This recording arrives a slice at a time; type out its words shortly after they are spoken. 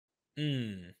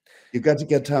Mm. You got to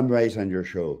get Tom Wright on your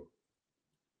show.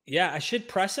 Yeah, I should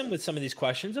press him with some of these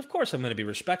questions. Of course, I'm going to be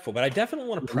respectful, but I definitely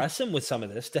want to press him with some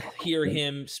of this to hear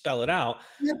him spell it out.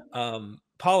 Yeah.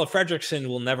 Paula Fredrickson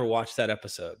will never watch that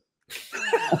episode.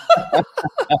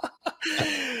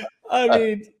 I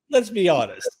mean, let's be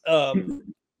honest.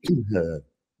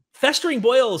 Festering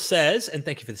Boyle says, and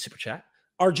thank you for the super chat,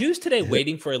 are Jews today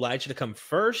waiting for Elijah to come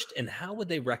first, and how would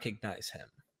they recognize him?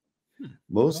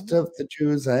 Most of the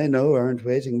Jews I know aren't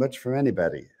waiting much for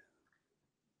anybody.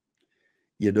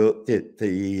 You know,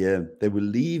 they will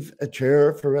leave a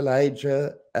chair for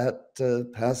Elijah at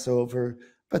Passover,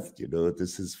 but, you know,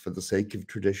 this is for the sake of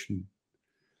tradition,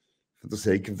 for the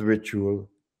sake of the ritual.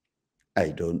 I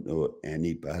don't know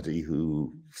anybody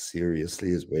who seriously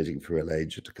is waiting for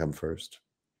Elijah to come first.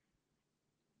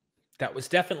 That was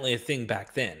definitely a thing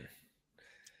back then.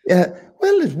 Yeah,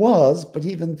 well, it was, but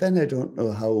even then, I don't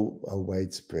know how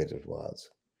widespread it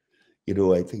was. You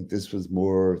know, I think this was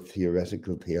more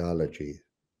theoretical theology.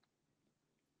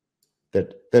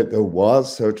 That there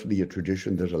was certainly a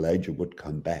tradition that Elijah would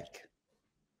come back.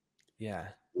 Yeah.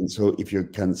 And so if you're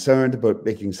concerned about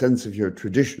making sense of your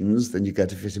traditions, then you got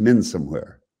to fit him in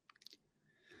somewhere.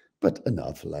 But an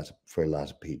awful lot, for a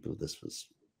lot of people, this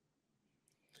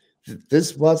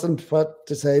wasn't what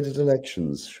decided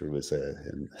elections, shall we say.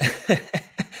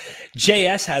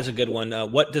 JS has a good one.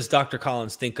 What does Dr.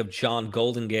 Collins think of John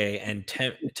Goldingay and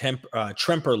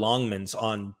Tremper Longman's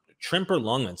on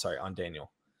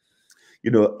Daniel? You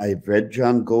know, I've read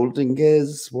John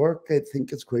Goldingay's work. I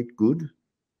think it's quite good.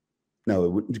 Now, I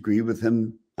wouldn't agree with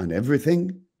him on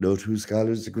everything. No two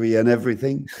scholars agree on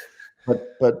everything,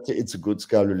 but it's a good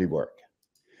scholarly work.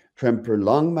 Tremper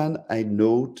Longman, I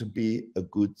know to be a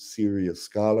good, serious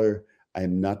scholar.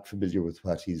 I'm not familiar with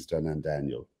what he's done on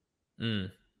Daniel.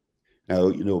 Now,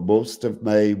 you know, most of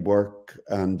my work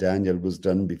on Daniel was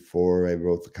done before I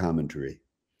wrote the commentary.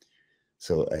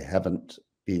 So I haven't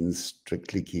been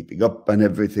strictly keeping up on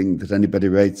everything that anybody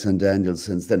writes on Daniel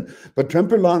since then. But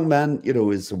Tremper Longman, you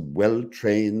know, is a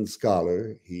well-trained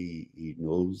scholar. He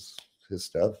knows his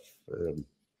stuff.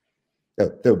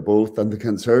 They're both on the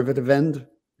conservative end,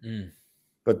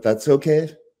 but that's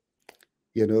okay.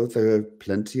 You know, there are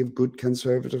plenty of good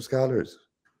conservative scholars.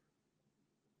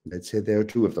 I'd say there are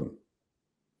two of them.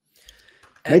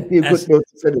 Might be a good note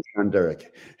to finish on,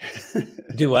 Derek.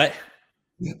 Do what?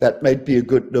 That might be a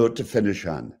good note to finish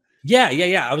on. Yeah.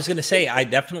 I was going to say, I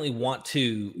definitely want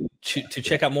to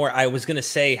check out more. I was going to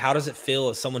say, how does it feel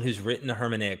as someone who's written a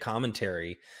hermeneutic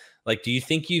commentary? Like, do you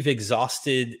think you've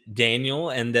exhausted Daniel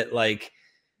and that like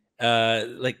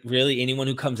really anyone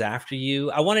who comes after you?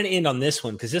 I wanted to end on this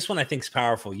one because this one I think is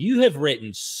powerful. You have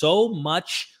written so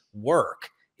much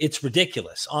work. It's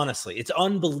ridiculous. Honestly, it's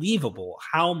unbelievable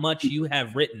how much you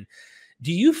have written.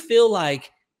 Do you feel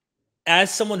like,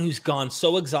 as someone who's gone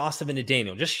so exhaustive into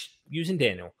Daniel, just using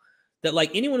Daniel, that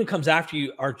like anyone who comes after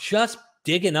you are just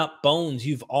digging up bones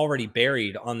you've already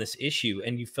buried on this issue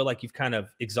and you feel like you've kind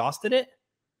of exhausted it?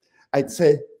 I'd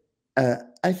say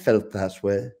I felt that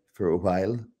way for a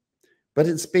while, but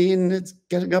it's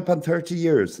getting up on 30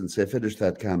 years since I finished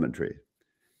that commentary.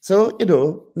 So, you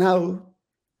know, now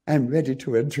I'm ready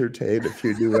to entertain a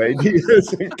few new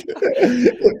ideas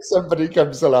if somebody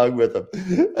comes along with them.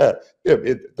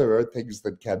 There are things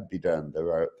that can be done.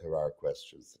 There are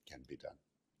questions that can be done.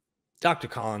 Dr.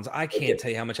 Collins, I can't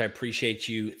tell you how much I appreciate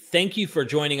you. Thank you for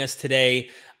joining us today.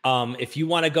 If you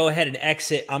want to go ahead and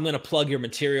exit, I'm going to plug your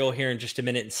material here in just a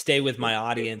minute and stay with my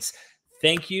audience.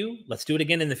 Thank you. Let's do it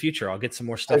again in the future. I'll get some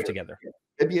more stuff together.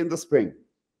 Maybe in the spring.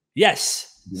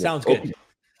 Yes. Sounds good. Okay.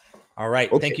 All right.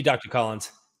 Okay. Thank you, Dr.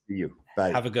 Collins. See you.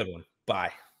 Bye. Have a good one.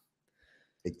 Bye.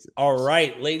 All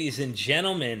right, ladies and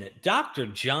gentlemen, Dr.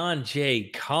 John J.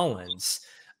 Collins.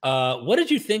 What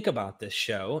did you think about this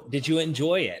show? Did you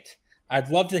enjoy it? I'd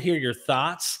love to hear your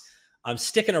thoughts. I'm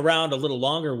sticking around a little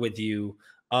longer with you.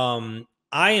 I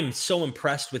am so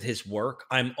impressed with his work.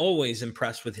 I'm always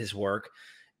impressed with his work.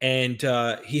 And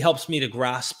he helps me to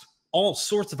grasp all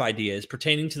sorts of ideas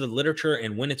pertaining to the literature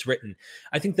and when it's written.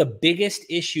 I think the biggest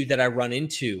issue that I run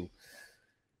into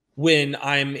when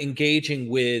I'm engaging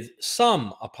with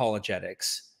some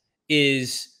apologetics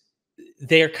is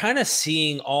they're kind of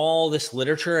seeing all this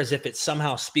literature as if it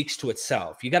somehow speaks to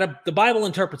itself. The Bible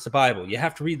interprets the Bible. You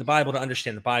have to read the Bible to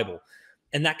understand the Bible.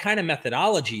 And that kind of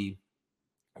methodology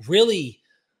really,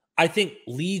 I think,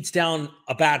 leads down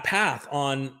a bad path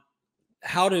on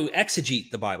how to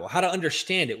exegete the Bible, how to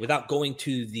understand it without going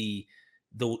to the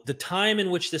time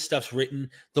in which this stuff's written,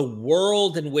 the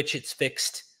world in which it's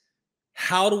fixed.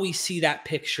 How do we see that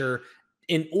picture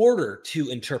in order to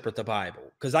interpret the Bible?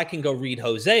 Because I can go read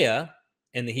Hosea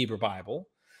in the Hebrew Bible.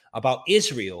 about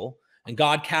Israel and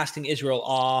God casting Israel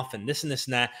off and this and this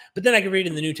and that. But then I can read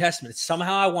in the New Testament,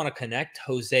 somehow I want to connect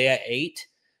Hosea 8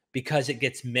 because it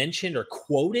gets mentioned or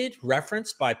quoted,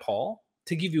 referenced by Paul.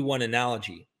 To give you one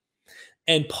analogy.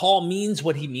 And Paul means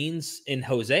what he means in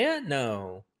Hosea?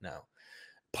 No.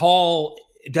 Paul,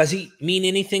 does he mean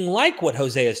anything like what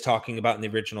Hosea is talking about in the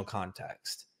original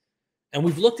context? And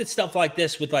we've looked at stuff like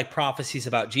this with like prophecies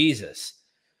about Jesus.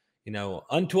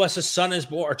 Unto us a son is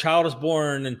born, or child is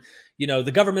born, and,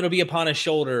 the government will be upon his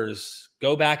shoulders.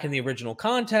 Go back in the original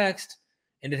context,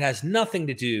 and it has nothing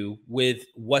to do with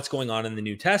what's going on in the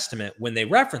New Testament when they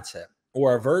reference it,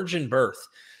 or a virgin birth.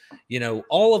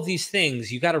 All of these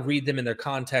things, you got to read them in their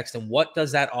context and what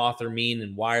does that author mean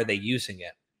and why are they using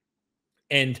it?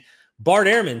 And Bart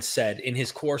Ehrman said in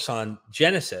his course on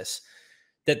Genesis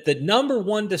that the number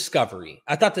one discovery,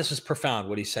 I thought this was profound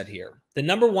what he said here. The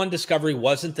number one discovery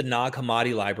wasn't the Nag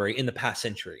Hammadi library in the past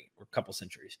century or couple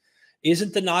centuries.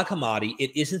 Isn't the Nag Hammadi,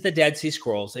 it isn't the Dead Sea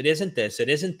Scrolls, it isn't this, it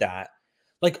isn't that.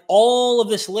 Like all of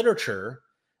this literature,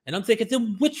 and I'm thinking,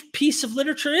 then which piece of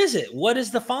literature is it? What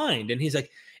is the find? And he's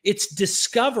like, it's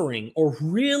discovering or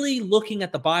really looking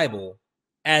at the Bible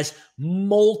as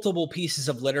multiple pieces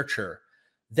of literature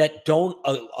that don't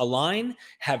align,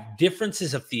 have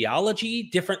differences of theology,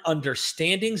 different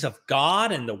understandings of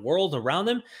God and the world around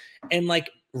them, and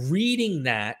like reading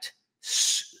that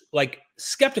like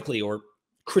skeptically or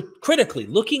critically,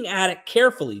 looking at it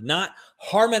carefully, not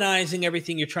harmonizing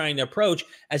everything you're trying to approach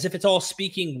as if it's all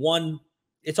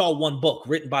it's all one book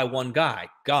written by one guy,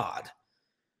 God.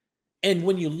 And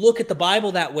when you look at the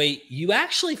Bible that way, you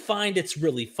actually find it's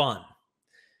really fun.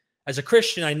 As a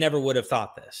Christian, I never would have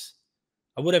thought this.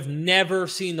 I would have never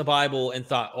seen the Bible and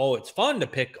thought, oh, it's fun to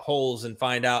pick holes and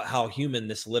find out how human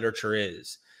this literature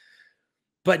is.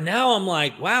 But now I'm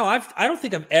like, wow, I don't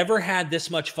think I've ever had this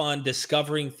much fun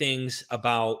discovering things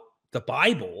about the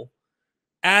Bible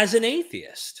as an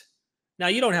atheist. Now,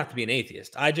 you don't have to be an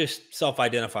atheist. I just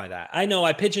self-identify that. I know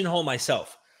I pigeonhole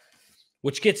myself,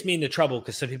 which gets me into trouble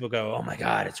because some people go, oh my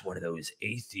God, it's one of those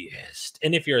atheists.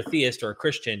 And if you're a theist or a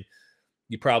Christian,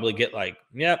 you probably get like,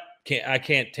 yep, I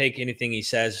can't take anything he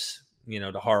says,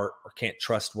 to heart, or can't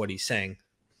trust what he's saying.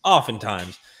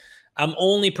 Oftentimes, I'm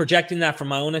only projecting that from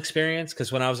my own experience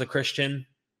because when I was a Christian,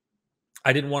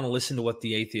 I didn't want to listen to what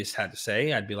the atheist had to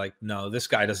say. I'd be like, no, this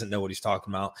guy doesn't know what he's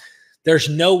talking about. There's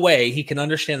no way he can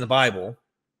understand the Bible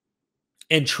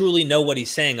and truly know what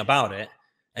he's saying about it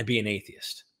and be an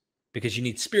atheist. Because you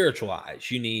need spiritual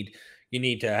eyes. You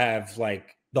need to have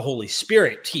like the Holy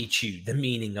Spirit teach you the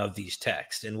meaning of these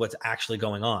texts and what's actually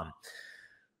going on.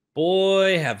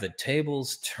 Boy, have the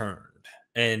tables turned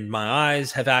and my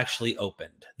eyes have actually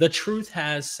opened. The truth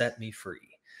has set me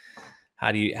free.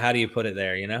 How do you put it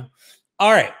there,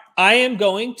 All right, I am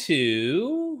going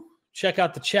to check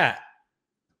out the chat.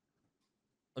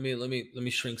 Let me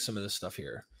shrink some of this stuff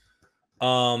here.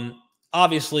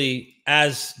 Obviously,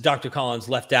 as Dr. Collins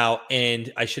left out,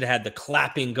 and I should have had the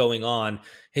clapping going on,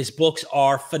 his books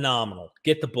are phenomenal.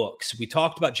 Get the books. We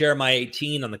talked about Jeremiah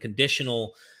 18 on the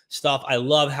conditional stuff. I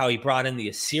love how he brought in the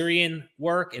Assyrian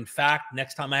work. In fact,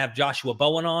 next time I have Joshua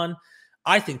Bowen on,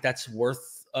 I think that's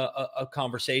worth a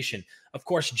conversation. Of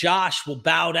course, Josh will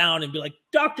bow down and be like,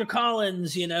 Dr.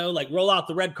 Collins, like roll out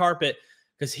the red carpet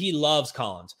because he loves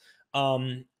Collins.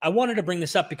 I wanted to bring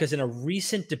this up because in a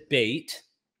recent debate,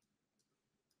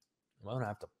 well, I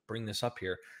have to bring this up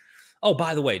here. Oh,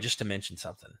 by the way, just to mention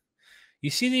something.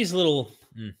 You see these little,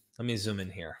 let me zoom in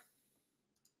here.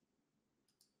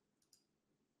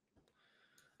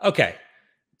 Okay.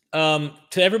 To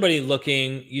everybody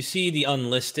looking, you see the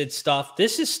unlisted stuff.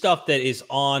 This is stuff that is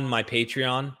on my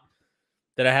Patreon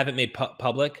that I haven't made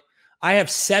public. I have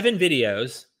 7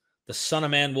 videos. The Son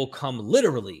of Man will come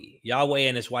literally. Yahweh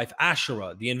and his wife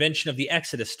Asherah. The invention of the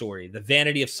Exodus story. The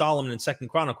vanity of Solomon in 2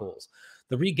 Chronicles.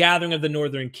 The regathering of the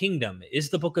northern kingdom. Is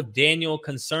the book of Daniel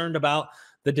concerned about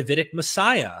the Davidic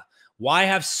Messiah? Why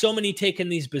have so many taken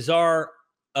these bizarre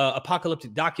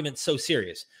apocalyptic documents so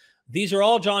serious? These are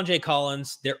all John J.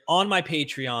 Collins. They're on my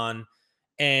Patreon,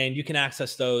 and you can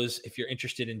access those if you're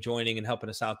interested in joining and helping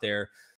us out there.